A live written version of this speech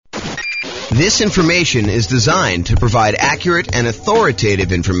This information is designed to provide accurate and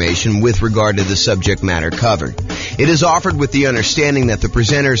authoritative information with regard to the subject matter covered. It is offered with the understanding that the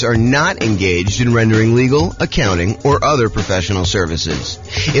presenters are not engaged in rendering legal, accounting, or other professional services.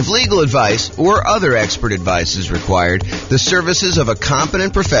 If legal advice or other expert advice is required, the services of a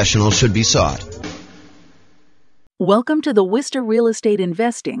competent professional should be sought. Welcome to the Wista Real Estate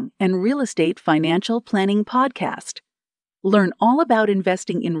Investing and Real Estate Financial Planning Podcast. Learn all about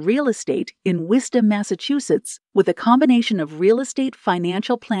investing in real estate in Wista, Massachusetts, with a combination of real estate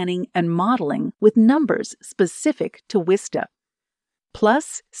financial planning and modeling with numbers specific to Wista.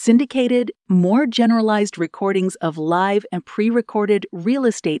 Plus, syndicated, more generalized recordings of live and pre-recorded real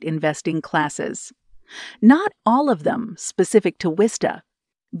estate investing classes. Not all of them specific to Wista.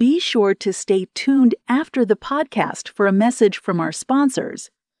 Be sure to stay tuned after the podcast for a message from our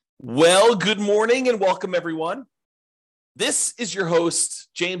sponsors. Well, good morning and welcome, everyone. This is your host,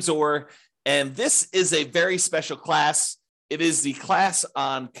 James Orr, and this is a very special class. It is the class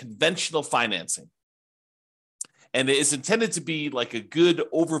on conventional financing. And it is intended to be like a good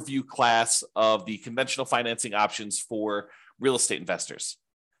overview class of the conventional financing options for real estate investors.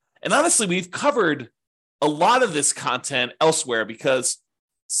 And honestly, we've covered a lot of this content elsewhere because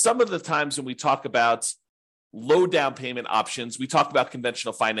some of the times when we talk about low down payment options, we talk about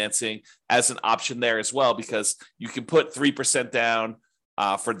conventional financing as an option there as well, because you can put 3% down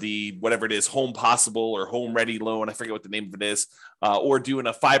for the, whatever it is, Home Possible or Home Ready loan. I forget what the name of it is, or doing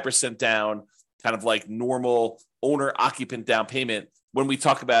a 5% down, kind of like normal owner occupant down payment when we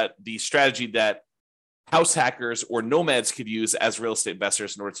talk about the strategy that house hackers or nomads could use as real estate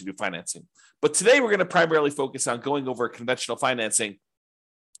investors in order to do financing. But today we're going to primarily focus on going over conventional financing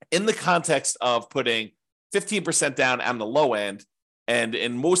in the context of putting 15% down on the low end, and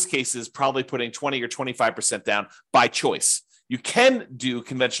in most cases, probably putting 20 or 25% down by choice. You can do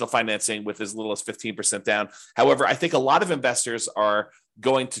conventional financing with as little as 15% down. However, I think a lot of investors are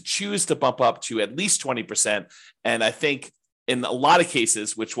going to choose to bump up to at least 20%. And I think in a lot of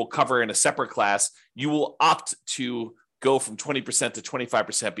cases, which we'll cover in a separate class, you will opt to go from 20% to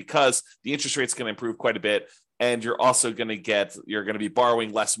 25% because the interest rate is going to improve quite a bit. And you're also going to be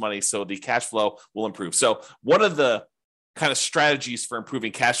borrowing less money, so the cash flow will improve. So one of the kind of strategies for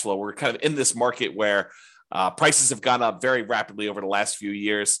improving cash flow, we're kind of in this market where prices have gone up very rapidly over the last few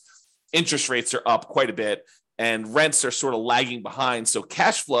years. Interest rates are up quite a bit, and rents are sort of lagging behind. So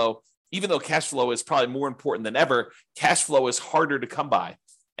cash flow, even though cash flow is probably more important than ever, cash flow is harder to come by.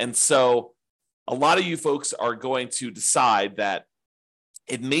 And so a lot of you folks are going to decide that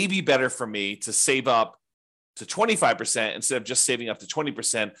it may be better for me to save up to 25% instead of just saving up to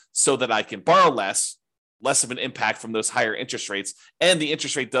 20% so that I can borrow less of an impact from those higher interest rates. And the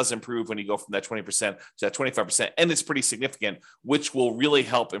interest rate does improve when you go from that 20% to that 25%. And it's pretty significant, which will really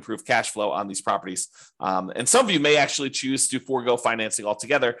help improve cash flow on these properties. And some of you may actually choose to forego financing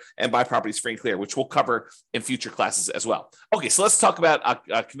altogether and buy properties free and clear, which we'll cover in future classes as well. Okay, so let's talk about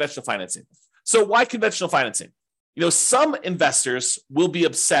conventional financing. So why conventional financing? You know, some investors will be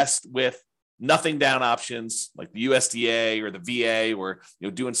obsessed with nothing down options like the USDA or the VA, or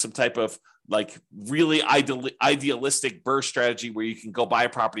doing some type of like really idealistic burst strategy where you can go buy a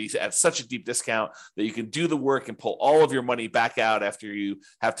property at such a deep discount that you can do the work and pull all of your money back out after you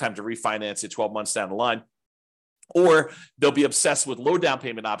have time to refinance it 12 months down the line. Or they'll be obsessed with low down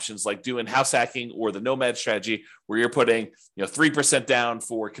payment options like doing house hacking or the nomad strategy, where you're putting 3% down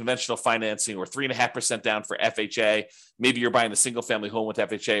for conventional financing or 3.5% down for FHA. Maybe you're buying a single family home with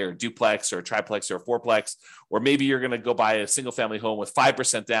FHA or a duplex or a triplex or a fourplex, or maybe you're going to go buy a single family home with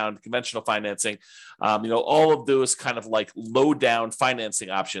 5% down conventional financing. All of those kind of like low down financing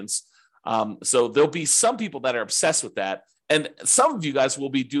options. So there'll be some people that are obsessed with that. And some of you guys will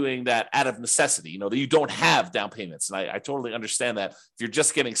be doing that out of necessity, that you don't have down payments. And I totally understand that. If you're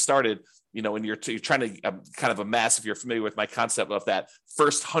just getting started, and you're trying to kind of amass, if you're familiar with my concept of that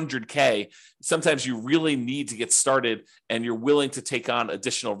first 100K, sometimes you really need to get started and you're willing to take on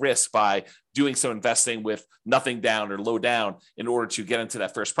additional risk by doing some investing with nothing down or low down in order to get into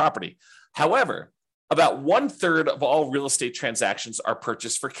that first property. However, about 1/3 of all real estate transactions are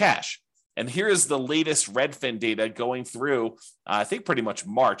purchased for cash. And here is the latest Redfin data going through, I think pretty much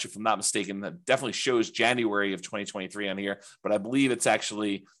March, if I'm not mistaken. That definitely shows January of 2023 on here, but I believe it's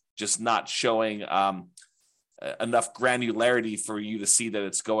actually just not showing enough granularity for you to see that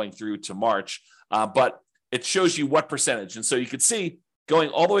it's going through to March. But it shows you what percentage. And so you could see going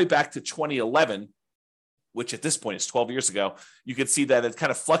all the way back to 2011, which at this point is 12 years ago, you could see that it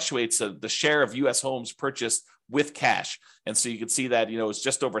kind of fluctuates the share of U.S. homes purchased with cash. And so you can see that, it's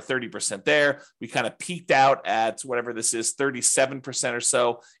just over 30% there. We kind of peaked out at whatever this is, 37% or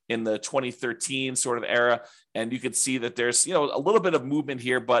so in the 2013 sort of era. And you can see that there's, a little bit of movement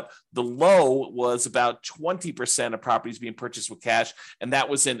here, but the low was about 20% of properties being purchased with cash. And that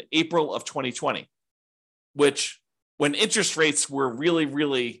was in April of 2020, which when interest rates were really,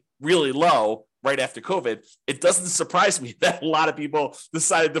 really, really low, right after COVID, it doesn't surprise me that a lot of people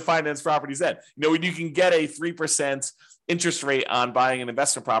decided to finance properties then. When you can get a 3% interest rate on buying an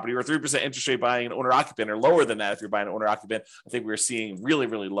investment property or 3% interest rate buying an owner-occupant or lower than that if you're buying an owner-occupant, I think we were seeing really,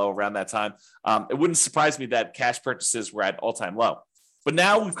 really low around that time. It wouldn't surprise me that cash purchases were at all-time low. But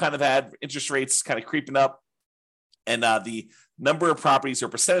now we've kind of had interest rates kind of creeping up, and the number of properties or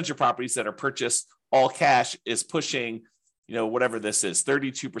percentage of properties that are purchased all cash is pushing whatever this is,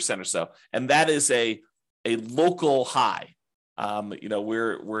 32% or so. And that is a local high.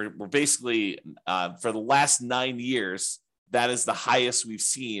 We're basically, for the last 9 years, that is the highest we've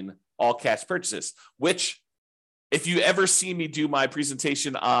seen all cash purchases, which if you ever see me do my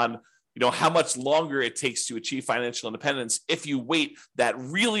presentation on how much longer it takes to achieve financial independence, if you wait that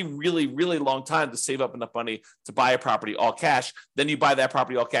really, really, really long time to save up enough money to buy a property all cash, then you buy that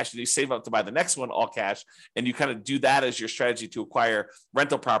property all cash and you save up to buy the next one all cash. And you kind of do that as your strategy to acquire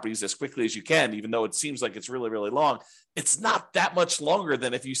rental properties as quickly as you can, even though it seems like it's really, really long. It's not that much longer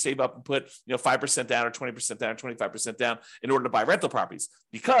than if you save up and put 5% down or 20% down or 25% down in order to buy rental properties,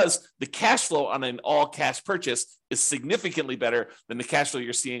 because the cash flow on an all cash purchase is significantly better than the cash flow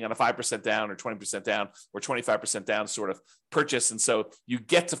you're seeing on a 5% down or 20% down or 25% down sort of purchase. And so you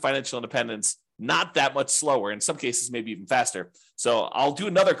get to financial independence not that much slower, in some cases, maybe even faster. So I'll do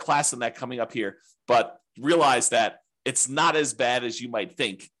another class on that coming up here, but realize that it's not as bad as you might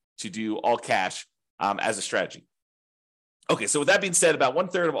think to do all cash as a strategy. Okay, so with that being said, about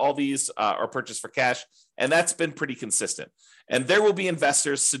 1/3 of all these are purchased for cash, and that's been pretty consistent. And there will be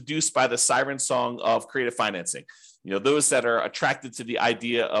investors seduced by the siren song of creative financing. Those that are attracted to the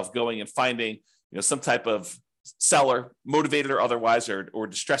idea of going and finding, some type of seller, motivated or otherwise, or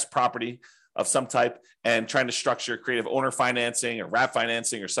distressed property of some type, and trying to structure creative owner financing or wrap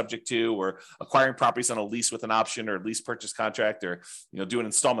financing or subject to, or acquiring properties on a lease with an option or lease purchase contract, or do an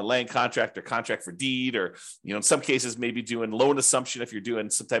installment land contract or contract for deed, or in some cases maybe doing loan assumption if you're doing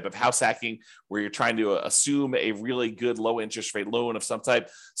some type of house hacking where you're trying to assume a really good low interest rate loan of some type.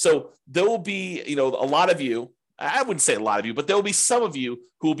 So there will be a lot of you, I wouldn't say a lot of you, but there will be some of you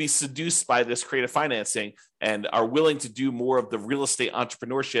who will be seduced by this creative financing and are willing to do more of the real estate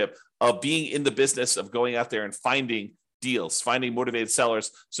entrepreneurship of being in the business of going out there and finding deals, finding motivated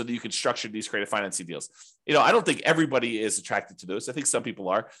sellers so that you can structure these creative financing deals. I don't think everybody is attracted to those. I think some people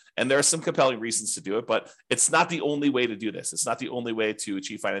are, and there are some compelling reasons to do it, but it's not the only way to do this. It's not the only way to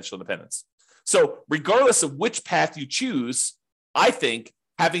achieve financial independence. So regardless of which path you choose, I think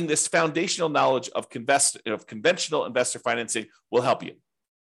having this foundational knowledge of conventional investor financing will help you.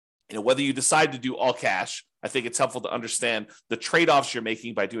 Whether you decide to do all cash, I think it's helpful to understand the trade-offs you're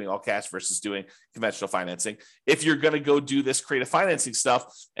making by doing all cash versus doing conventional financing. If you're going to go do this creative financing stuff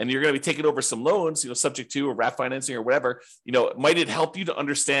and you're going to be taking over some loans, subject to or wrap financing or whatever, might it help you to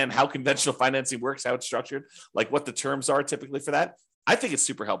understand how conventional financing works, how it's structured, like what the terms are typically for that? I think it's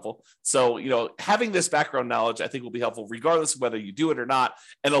super helpful. So, having this background knowledge, I think will be helpful regardless of whether you do it or not.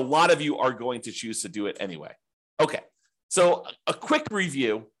 And a lot of you are going to choose to do it anyway. Okay. So a quick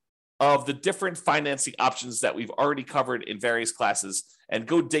review of the different financing options that we've already covered in various classes, and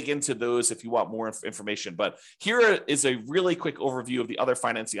go dig into those if you want more information. But here is a really quick overview of the other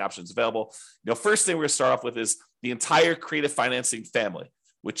financing options available. First thing we're going to start off with is the entire creative financing family,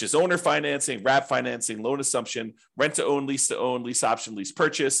 which is owner financing, wrap financing, loan assumption, rent to own, lease option, lease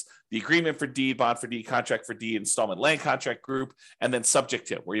purchase, the agreement for deed, bond for deed, contract for deed, installment land contract group, and then subject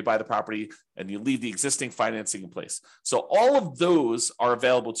to, where you buy the property and you leave the existing financing in place. So all of those are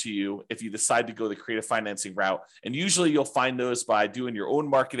available to you if you decide to go the creative financing route. And usually you'll find those by doing your own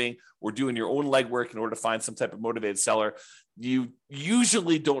marketing or doing your own legwork in order to find some type of motivated seller. You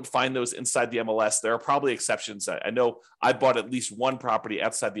usually don't find those inside the MLS. There are probably exceptions. I know I bought at least one property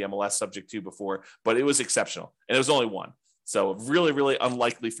outside the MLS subject to before, but it was exceptional. And it was only one. So really, really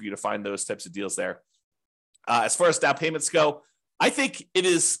unlikely for you to find those types of deals there. As far as down payments go, I think it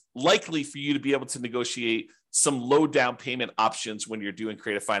is likely for you to be able to negotiate some low down payment options when you're doing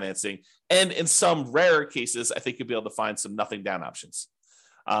creative financing. And in some rare cases, I think you'll be able to find some nothing down options.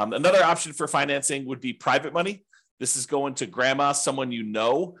 Another option for financing would be private money. This is going to grandma, someone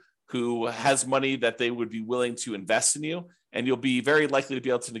who has money that they would be willing to invest in you. And you'll be very likely to be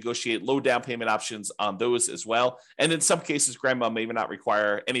able to negotiate low down payment options on those as well. And in some cases, grandma may not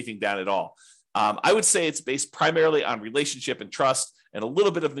require anything down at all. I would say it's based primarily on relationship and trust and a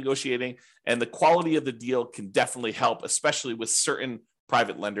little bit of negotiating. And the quality of the deal can definitely help, especially with certain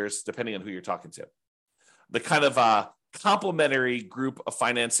private lenders, depending on who you're talking to. The kind of complementary group of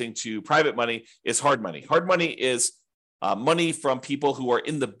financing to private money is hard money. Hard money is money from people who are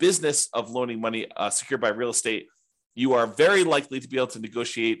in the business of loaning money secured by real estate. You are very likely to be able to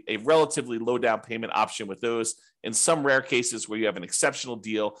negotiate a relatively low down payment option with those. In some rare cases where you have an exceptional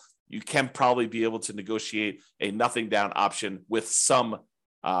deal, you can probably be able to negotiate a nothing down option with some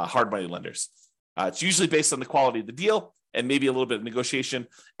hard money lenders. It's usually based on the quality of the deal and maybe a little bit of negotiation.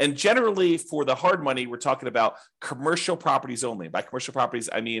 And generally for the hard money, we're talking about commercial properties only. By commercial properties,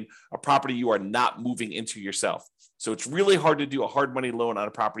 I mean a property you are not moving into yourself. So it's really hard to do a hard money loan on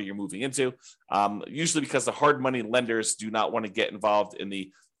a property you're moving into, usually because the hard money lenders do not want to get involved in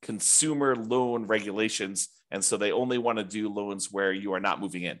the consumer loan regulations. And so they only want to do loans where you are not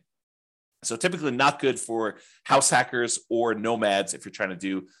moving in. So typically not good for house hackers or nomads if you're trying to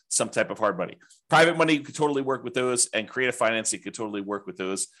do some type of hard money. Private money could totally work with those, and creative financing could totally work with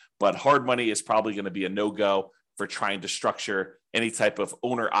those. But hard money is probably going to be a no-go for trying to structure any type of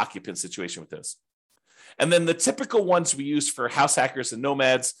owner-occupant situation with those. And then the typical ones we use for house hackers and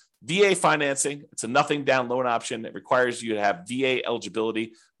nomads, VA financing. It's a nothing down loan option. It requires you to have VA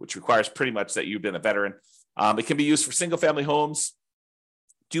eligibility, which requires pretty much that you've been a veteran. It can be used for single-family homes,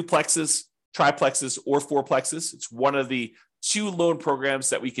 duplexes, triplexes, or fourplexes. It's one of the 2 loan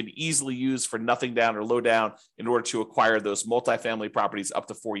programs that we can easily use for nothing down or low down in order to acquire those multifamily properties up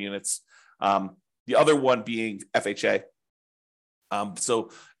to 4 units. The other one being FHA.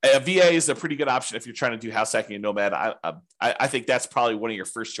 So a VA is a pretty good option if you're trying to do house hacking and nomad. I think that's probably one of your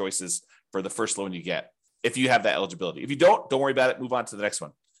first choices for the first loan you get, if you have that eligibility. If you don't worry about it. Move on to the next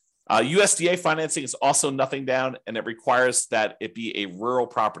one. USDA financing is also nothing down, and it requires that it be a rural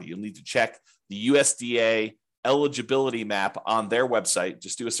property. You'll need to check the USDA eligibility map on their website.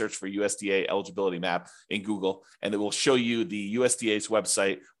 Just do a search for USDA eligibility map in Google, and it will show you the USDA's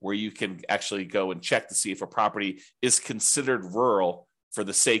website where you can actually go and check to see if a property is considered rural for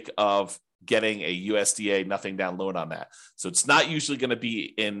the sake of getting a USDA nothing down loan on that. So it's not usually going to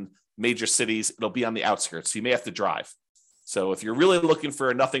be in major cities. It'll be on the outskirts. So you may have to drive. So if you're really looking for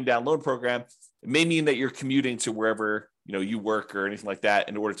a nothing down loan program, it may mean that you're commuting to wherever you work or anything like that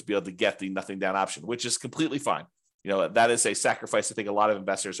in order to be able to get the nothing down option, which is completely fine. That is a sacrifice I think a lot of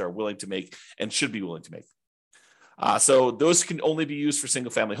investors are willing to make and should be willing to make. So those can only be used for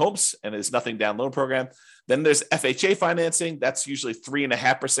single family homes and is nothing down loan program. Then there's FHA financing. That's usually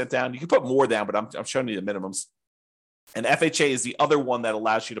 3.5% down. You can put more down, but I'm showing you the minimums. And FHA is the other one that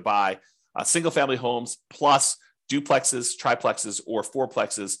allows you to buy single family homes plus duplexes, triplexes, or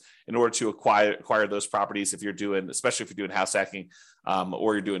fourplexes in order to acquire those properties. Especially if you're doing house hacking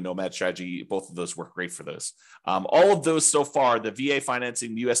or you're doing nomad strategy, both of those work great for those. All of those so far, the VA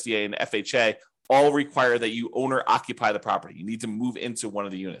financing, USDA, and FHA, all require that you owner occupy the property. You need to move into one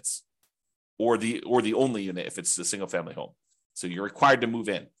of the units, or the only unit if it's a single family home. So you're required to move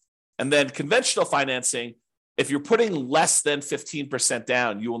in. And then conventional financing, if you're putting less than 15%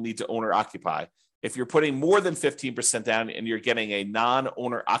 down, you will need to owner occupy. If you're putting more than 15% down and you're getting a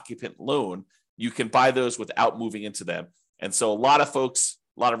non-owner occupant loan, you can buy those without moving into them. And so a lot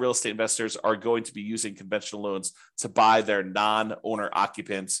of real estate investors are going to be using conventional loans to buy their non-owner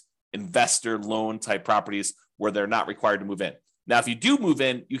occupants investor loan type properties where they're not required to move in. Now, if you do move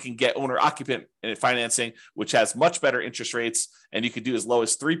in, you can get owner occupant financing, which has much better interest rates, and you could do as low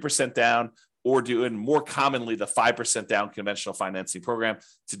as 3% down or doing more commonly the 5% down conventional financing program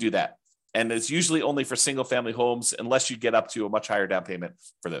to do that. And it's usually only for single family homes unless you get up to a much higher down payment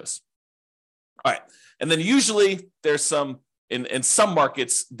for those. All right. And then usually there's in some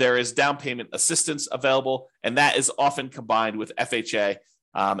markets, there is down payment assistance available, and that is often combined with FHA.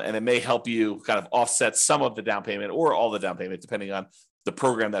 And it may help you kind of offset some of the down payment or all the down payment, depending on the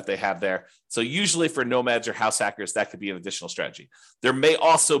program that they have there. So usually for nomads or house hackers, that could be an additional strategy. There may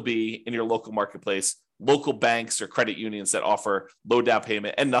also be in your local marketplace, local banks or credit unions that offer low down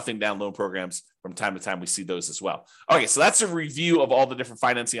payment and nothing down loan programs. From time to time, we see those as well. Okay, so that's a review of all the different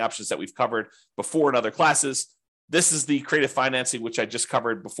financing options that we've covered before in other classes. This is the creative financing, which I just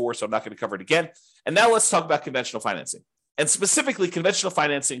covered before, so I'm not going to cover it again. And now let's talk about conventional financing, and specifically conventional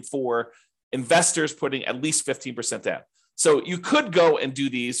financing for investors putting at least 15% down. So you could go and do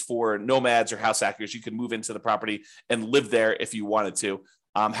these for nomads or house hackers. You could move into the property and live there if you wanted to.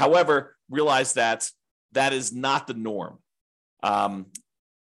 However, realize that that is not the norm.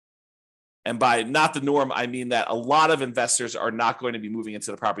 And by not the norm, I mean that a lot of investors are not going to be moving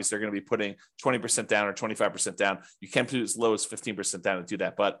into the properties. They're going to be putting 20% down or 25% down. You can put as low as 15% down and do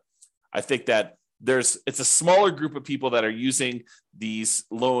that. But I think that it's a smaller group of people that are using these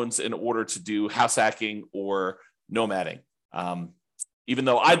loans in order to do house hacking or nomading. Even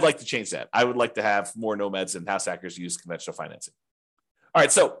though I'd like to change that. I would like to have more nomads and house hackers use conventional financing. All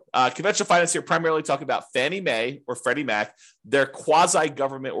right, so conventional finance here, primarily talking about Fannie Mae or Freddie Mac. They're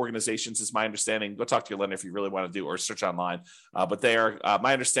quasi-government organizations, is my understanding. Go talk to your lender if you really want to do, or search online. But they are,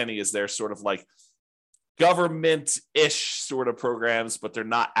 my understanding is they're sort of like government-ish sort of programs, but they're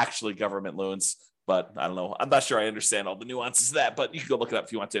not actually government loans. But I don't know. I'm not sure I understand all the nuances of that, but you can go look it up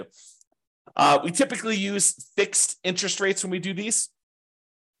if you want to. We typically use fixed interest rates when we do these.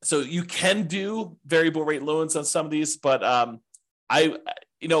 So you can do variable rate loans on some of these, but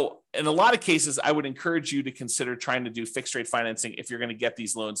in a lot of cases, I would encourage you to consider trying to do fixed rate financing if you're going to get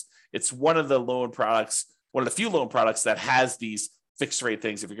these loans. It's one of the few loan products that has these fixed rate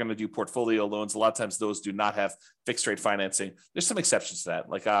things. If you're going to do portfolio loans, a lot of times those do not have fixed rate financing. There's some exceptions to that.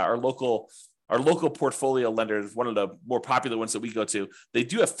 Like our local portfolio lender, one of the more popular ones that we go to, they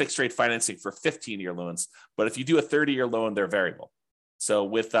do have fixed rate financing for 15-year loans. But if you do a 30-year loan, they're variable. So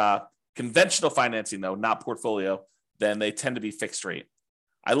with conventional financing, though, not portfolio, then they tend to be fixed rate.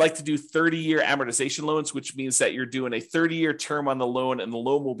 I like to do 30-year amortization loans, which means that you're doing a 30-year term on the loan and the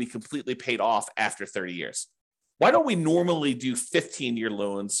loan will be completely paid off after 30 years. Why don't we normally do 15-year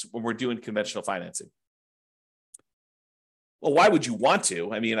loans when we're doing conventional financing? Well, why would you want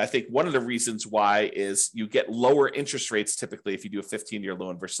to? I mean, I think one of the reasons why is you get lower interest rates typically if you do a 15-year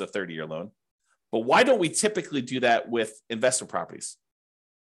loan versus a 30-year loan. But why don't we typically do that with investment properties?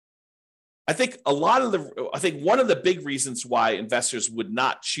 I think one of the big reasons why investors would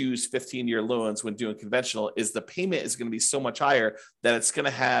not choose 15-year loans when doing conventional is the payment is going to be so much higher that it's going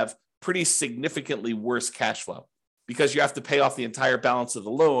to have pretty significantly worse cash flow because you have to pay off the entire balance of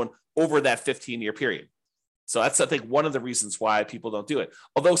the loan over that 15-year period. So that's, I think, one of the reasons why people don't do it.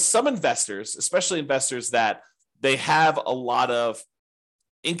 Although some investors, especially investors that they have a lot of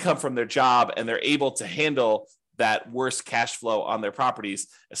income from their job and they're able to handle that worse cash flow on their properties,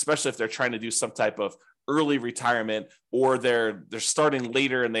 especially if they're trying to do some type of early retirement or they're starting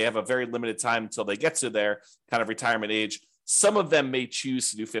later and they have a very limited time until they get to their kind of retirement age. Some of them may choose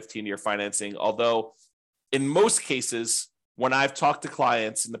to do 15-year financing, although in most cases, when I've talked to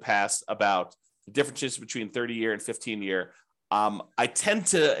clients in the past about the differences between 30-year and 15-year, I tend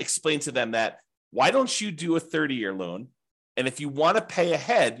to explain to them that why don't you do a 30-year loan? And if you want to pay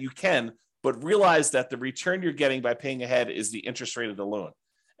ahead, you can, but realize that the return you're getting by paying ahead is the interest rate of the loan.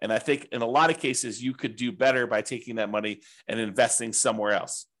 And I think in a lot of cases, you could do better by taking that money and investing somewhere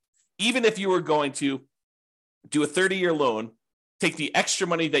else. Even if you were going to do a 30-year loan, take the extra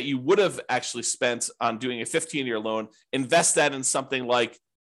money that you would have actually spent on doing a 15-year loan, invest that in something like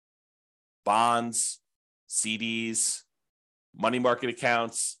bonds, CDs, money market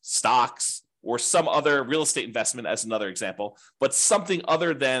accounts, stocks, or some other real estate investment as another example, but something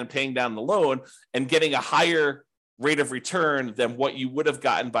other than paying down the loan and getting a higher rate of return than what you would have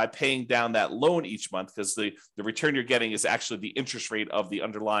gotten by paying down that loan each month, because the return you're getting is actually the interest rate of the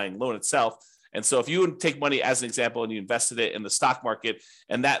underlying loan itself. And so if you take money as an example and you invested it in the stock market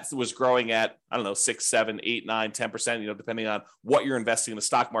and that was growing at, 6, 7, 8, 9, 10%, depending on what you're investing in the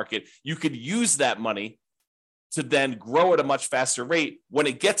stock market, you could use that money to then grow at a much faster rate. When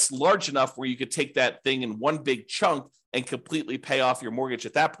it gets large enough where you could take that thing in one big chunk and completely pay off your mortgage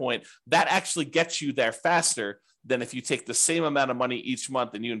at that point, that actually gets you there faster than if you take the same amount of money each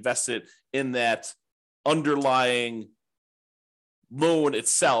month and you invest it in that underlying loan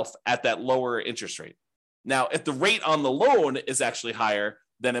itself at that lower interest rate. Now, if the rate on the loan is actually higher,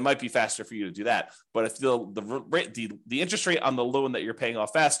 then it might be faster for you to do that. But if the interest rate on the loan that you're paying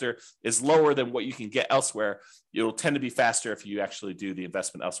off faster is lower than what you can get elsewhere, it'll tend to be faster if you actually do the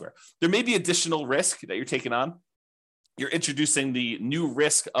investment elsewhere. There may be additional risk that you're taking on. You're introducing the new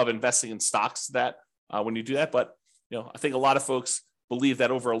risk of investing in stocks that when you do that. But I think a lot of folks believe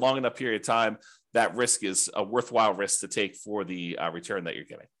that over a long enough period of time, that risk is a worthwhile risk to take for the return that you're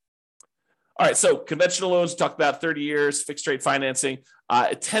getting. All right, so conventional loans, we talked about 30 years, fixed rate financing.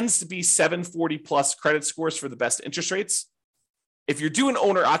 It tends to be 740 plus credit scores for the best interest rates. If you're doing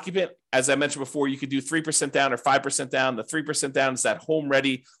owner occupant, as I mentioned before, you could do 3% down or 5% down. The 3% down is that home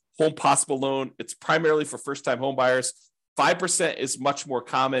ready, home possible loan. It's primarily for first time home buyers. 5% is much more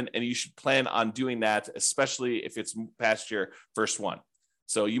common, and you should plan on doing that, especially if it's past your first one.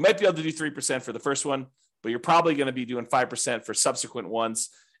 So you might be able to do 3% for the first one, but you're probably going to be doing 5% for subsequent ones,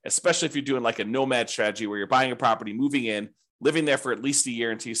 especially if you're doing like a nomad strategy where you're buying a property, moving in, living there for at least a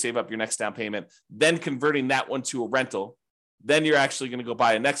year until you save up your next down payment, then converting that one to a rental. Then you're actually going to go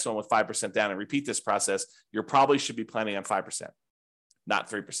buy a next one with 5% down and repeat this process. You probably should be planning on 5%, not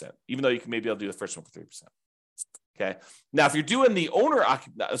 3%, even though you can maybe do the first one for 3%. Okay. Now, if you're doing the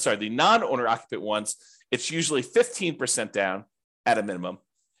non-owner occupant ones, it's usually 15% down at a minimum,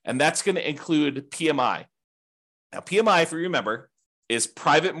 and that's going to include PMI. Now, PMI, if you remember, is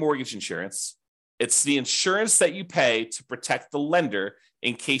private mortgage insurance. It's the insurance that you pay to protect the lender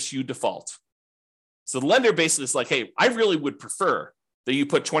in case you default. So the lender basically is like, hey, I really would prefer that you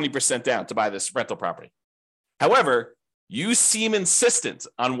put 20% down to buy this rental property. However, you seem insistent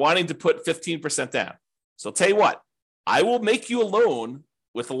on wanting to put 15% down. So I'll tell you what, I will make you a loan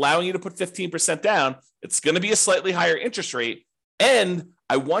with allowing you to put 15% down. It's going to be a slightly higher interest rate. And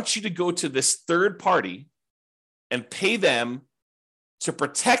I want you to go to this third party and pay them to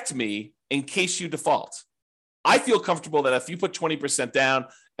protect me in case you default. I feel comfortable that if you put 20% down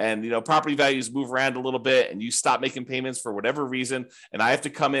and property values move around a little bit and you stop making payments for whatever reason, and I have to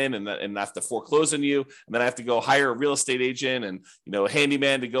come in and I have to foreclose on you, and then I have to go hire a real estate agent and a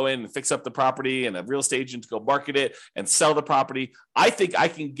handyman to go in and fix up the property and a real estate agent to go market it and sell the property, I think I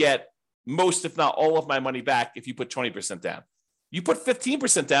can get most, if not all of my money back if you put 20% down. You put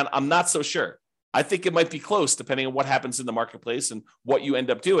 15% down, I'm not so sure. I think it might be close depending on what happens in the marketplace and what you end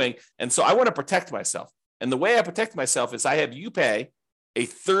up doing. And so I want to protect myself. And the way I protect myself is I have you pay a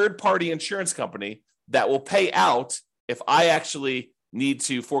third-party insurance company that will pay out if I actually need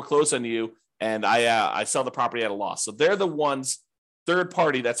to foreclose on you and I sell the property at a loss. So they're the ones, third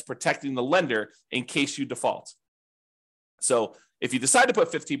party, that's protecting the lender in case you default. So if you decide to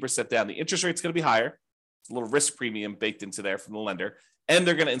put 15% down, the interest rate's going to be higher. It's a little risk premium baked into there from the lender, and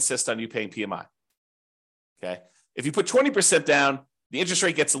they're going to insist on you paying PMI. Okay. If you put 20% down, the interest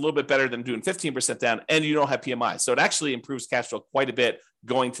rate gets a little bit better than doing 15% down, and you don't have PMI. So it actually improves cash flow quite a bit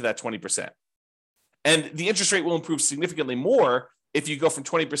going to that 20%. And the interest rate will improve significantly more if you go from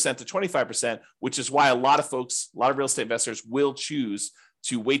 20% to 25%, which is why a lot of real estate investors will choose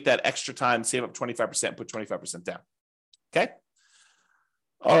to wait that extra time, save up 25%, and put 25% down. Okay.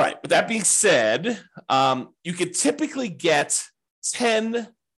 All right. With that being said, you could typically get 10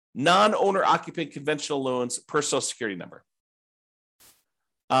 non-owner occupant conventional loans per Social Security number.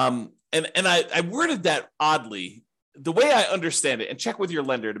 And I worded that oddly. The way I understand it, and check with your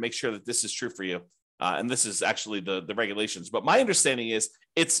lender to make sure that this is true for you, and this is actually the regulations, but my understanding is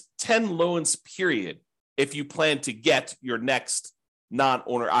it's 10 loans, period, if you plan to get your next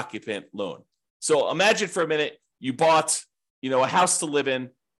non-owner occupant loan. So imagine for a minute, you bought a house to live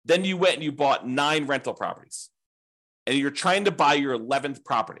in, then you went and you bought 9 rental properties, and you're trying to buy your 11th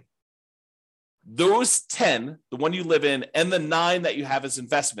property. Those 10, the one you live in, and the 9 that you have as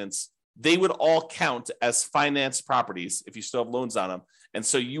investments, they would all count as finance properties if you still have loans on them. And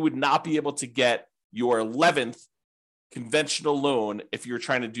so you would not be able to get your 11th conventional loan if you're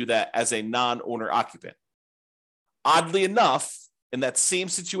trying to do that as a non-owner occupant. Oddly enough, in that same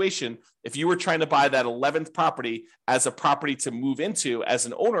situation, if you were trying to buy that 11th property as a property to move into as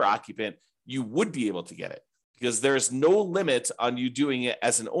an owner occupant, you would be able to get it because there is no limit on you doing it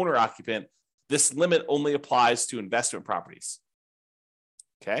as an owner occupant. This limit only applies to investment properties.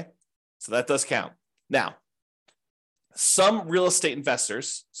 Okay, so that does count. Now, some real estate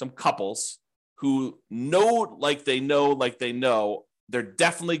investors, some couples who know, they're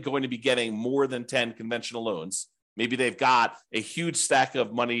definitely going to be getting more than 10 conventional loans. Maybe they've got a huge stack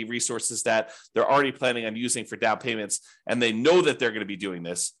of money resources that they're already planning on using for down payments, and they know that they're going to be doing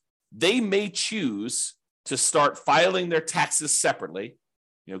this. They may choose to start filing their taxes separately,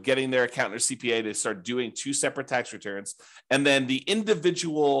 getting their accountant or CPA to start doing 2 separate tax returns. And then the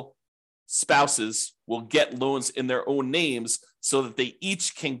individual spouses will get loans in their own names so that they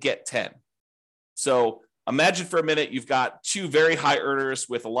each can get 10. So imagine for a minute, you've got 2 very high earners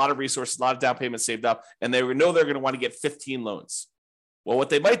with a lot of resources, a lot of down payments saved up, and they know they're going to want to get 15 loans. Well, what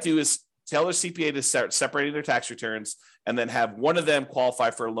they might do is tell their CPA to start separating their tax returns and then have one of them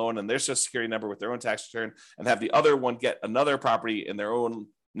qualify for a loan and their Social Security number with their own tax return, and have the other one get another property in their own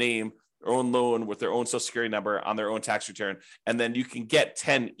name, their own loan with their own Social Security number on their own tax return. And then you can get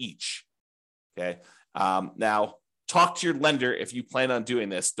 10 each. Okay. Now, talk to your lender if you plan on doing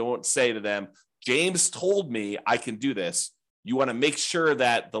this. Don't say to them, James told me I can do this. You want to make sure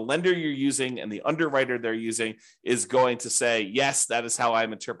that the lender you're using and the underwriter they're using is going to say, yes, that is how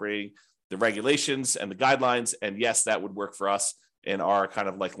I'm interpreting the regulations and the guidelines. And yes, that would work for us in our kind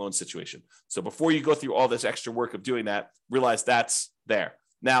of like loan situation. So before you go through all this extra work of doing that, realize that's there.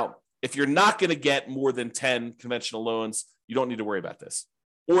 Now, if you're not going to get more than 10 conventional loans, you don't need to worry about this.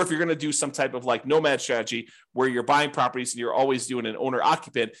 Or if you're going to do some type of like nomad strategy where you're buying properties and you're always doing an owner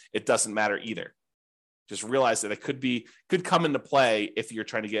occupant, it doesn't matter either. Just realize that it could come into play if you're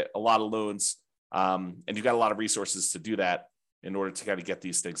trying to get a lot of loans and you've got a lot of resources to do that in order to kind of get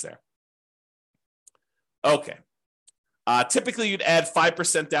these things there. Okay. Typically, you'd add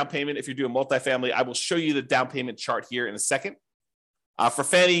 5% down payment if you're doing multifamily. I will show you the down payment chart here in a second. For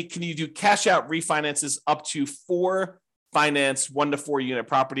Fannie, can you do cash out refinances up to 4 finance 1 to 4 unit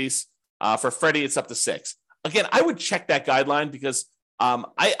properties? For Freddie, it's up to 6. Again, I would check that guideline because I'm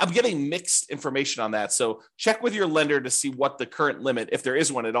getting mixed information on that. So check with your lender to see what the current limit, if there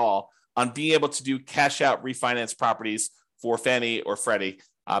is one at all, on being able to do cash out refinance properties for Fannie or Freddie,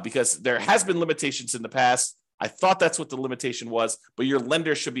 because there has been limitations in the past. I thought that's what the limitation was, but your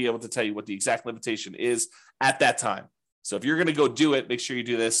lender should be able to tell you what the exact limitation is at that time. So if you're going to go do it, make sure you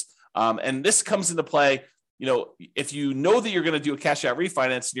do this. And this comes into play, if you know that you're going to do a cash out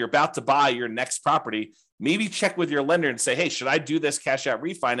refinance and you're about to buy your next property, maybe check with your lender and say, hey, should I do this cash out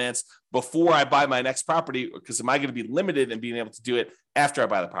refinance before I buy my next property? Because am I going to be limited in being able to do it after I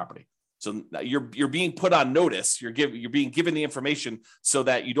buy the property? So you're being put on notice. You're being given the information so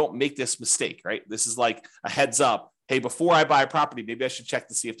that you don't make this mistake, right? This is like a heads up. Hey, before I buy a property, maybe I should check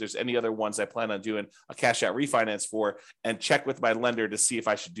to see if there's any other ones I plan on doing a cash out refinance for, and check with my lender to see if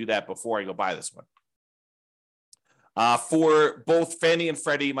I should do that before I go buy this one. For both Fannie and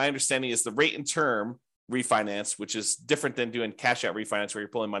Freddie, my understanding is the rate and term refinance, which is different than doing cash out refinance where you're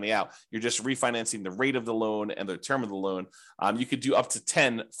pulling money out. You're just refinancing the rate of the loan and the term of the loan. You could do up to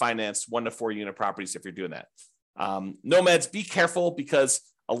 10 financed 1 to 4 unit properties if you're doing that. Nomads, be careful because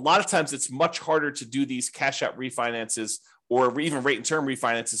a lot of times it's much harder to do these cash out refinances or even rate and term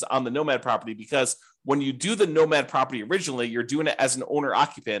refinances on the nomad property, because when you do the nomad property originally, you're doing it as an owner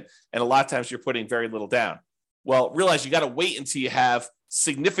occupant, and a lot of times you're putting very little down. Well, realize you got to wait until you have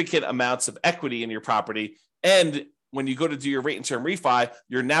significant amounts of equity in your property. And when you go to do your rate and term refi,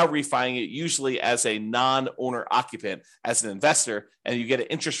 you're now refining it usually as a non-owner occupant, as an investor, and you get an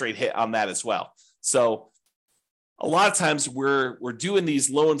interest rate hit on that as well. So a lot of times we're doing these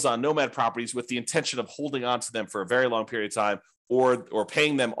loans on nomad properties with the intention of holding on to them for a very long period of time, or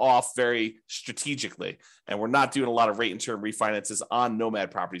paying them off very strategically. And we're not doing a lot of rate and term refinances on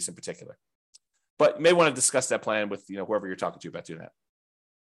nomad properties in particular. But you may want to discuss that plan with whoever you're talking to about doing that.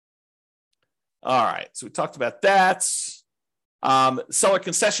 All right, so we talked about that. Seller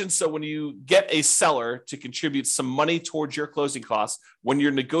concessions. So when you get a seller to contribute some money towards your closing costs, when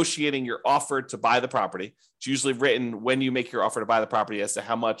you're negotiating your offer to buy the property, it's usually written when you make your offer to buy the property as to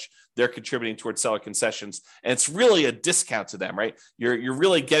how much they're contributing towards seller concessions. And it's really a discount to them, right? You're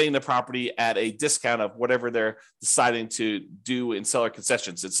really getting the property at a discount of whatever they're deciding to do in seller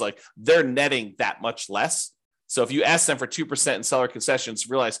concessions. It's like they're netting that much less. So if you ask them for 2% in seller concessions,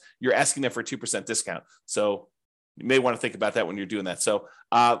 realize you're asking them for a 2% discount. So you may want to think about that when you're doing that. So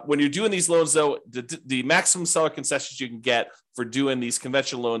when you're doing these loans, though, the maximum seller concessions you can get for doing these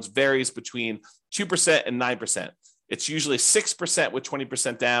conventional loans varies between 2% and 9%. It's usually 6% with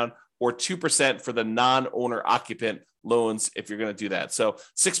 20% down, or 2% for the non-owner occupant loans if you're going to do that. So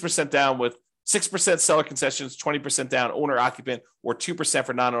 6% down with 6% seller concessions, 20% down owner occupant, or 2%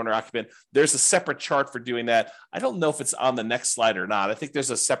 for non-owner occupant. There's a separate chart for doing that. I don't know if it's on the next slide or not. I think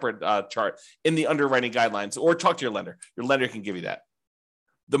there's a separate chart in the underwriting guidelines, or talk to your lender. Your lender can give you that.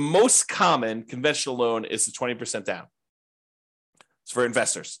 The most common conventional loan is the 20% down. It's for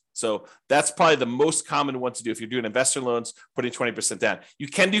investors. So that's probably the most common one to do if you're doing investor loans, putting 20% down. You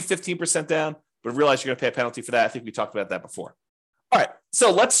can do 15% down, but realize you're going to pay a penalty for that. I think we talked about that before. All right,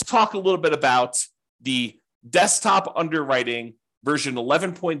 so let's talk a little bit about the desktop underwriting version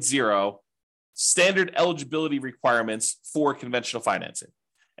 11.0 standard eligibility requirements for conventional financing.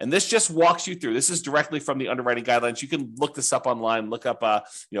 And this just walks you through. This is directly from the underwriting guidelines. You can look this up online, look up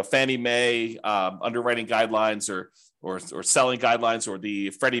Fannie Mae underwriting guidelines or selling guidelines, or the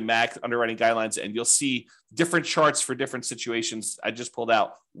Freddie Mac underwriting guidelines, and you'll see different charts for different situations. I just pulled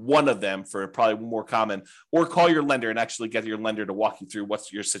out one of them for probably more common, or call your lender and actually get your lender to walk you through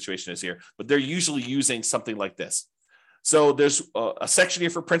what your situation is here. But they're usually using something like this. So there's a section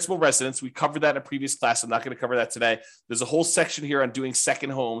here for principal residence. We covered that in a previous class. I'm not going to cover that today. There's a whole section here on doing second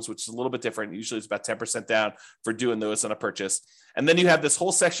homes, which is a little bit different. Usually it's about 10% down for doing those on a purchase. And then you have this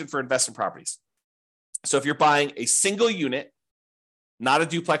whole section for investment properties. So if you're buying a single unit, not a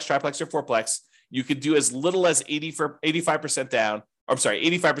duplex, triplex, or fourplex, you could do as little as 85% down.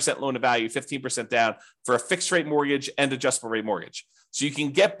 85% loan to value, 15% down for a fixed rate mortgage and adjustable rate mortgage. So you can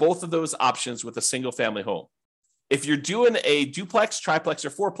get both of those options with a single family home. If you're doing a duplex, triplex, or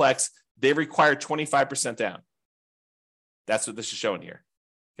fourplex, they require 25% down. That's what this is showing here.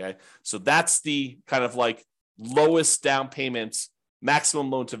 Okay. So that's the kind of like lowest down payment, maximum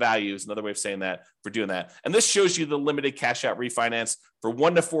loan to value is another way of saying that for doing that. And this shows you the limited cash out refinance for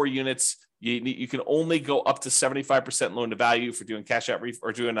 1 to 4 units. You can only go up to 75% loan to value for doing cash out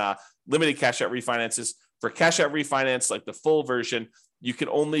or doing limited cash out refinances. For cash out refinance, like the full version, you can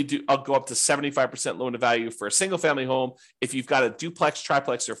only go up to 75% loan to value for a single family home. If you've got a duplex,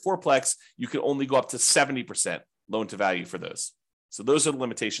 triplex, or fourplex, you can only go up to 70% loan to value for those. So those are the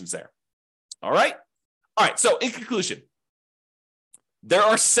limitations there. All right. So in conclusion, there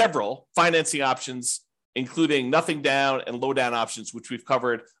are several financing options, including nothing down and low down options, which we've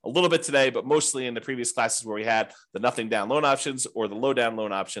covered a little bit today, but mostly in the previous classes where we had the nothing down loan options or the low down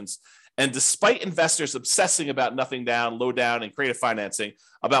loan options. And despite investors obsessing about nothing down, low down, and creative financing,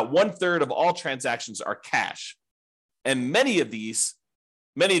 about 1/3 of all transactions are cash. And many of the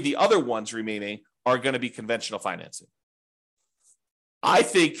other ones remaining are going to be conventional financing. I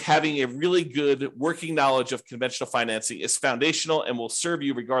think having a really good working knowledge of conventional financing is foundational and will serve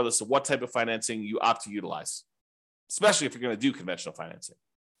you regardless of what type of financing you opt to utilize, especially if you're going to do conventional financing.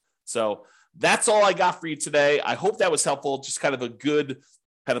 So that's all I got for you today. I hope that was helpful. Just kind of a good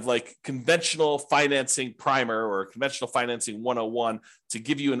kind of like conventional financing primer or conventional financing 101 to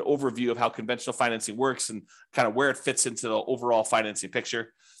give you an overview of how conventional financing works and kind of where it fits into the overall financing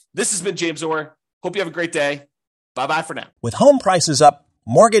picture. This has been James Orr. Hope you have a great day. Bye-bye for now. With home prices up,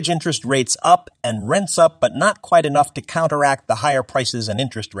 mortgage interest rates up, and rents up, but not quite enough to counteract the higher prices and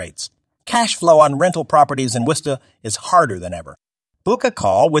interest rates, cash flow on rental properties in Wista is harder than ever. Book a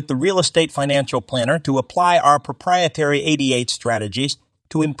call with the Real Estate Financial Planner to apply our proprietary 88 strategies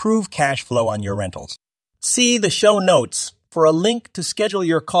to improve cash flow on your rentals. See the show notes for a link to schedule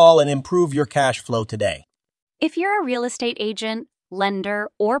your call and improve your cash flow today. If you're a real estate agent, lender,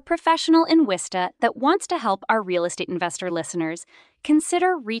 or professional in Wista that wants to help our real estate investor listeners,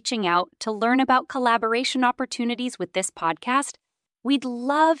 consider reaching out to learn about collaboration opportunities with this podcast. We'd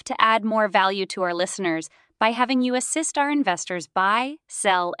love to add more value to our listeners by having you assist our investors buy,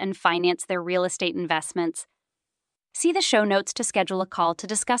 sell, and finance their real estate investments. See the show notes to schedule a call to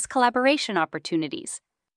discuss collaboration opportunities.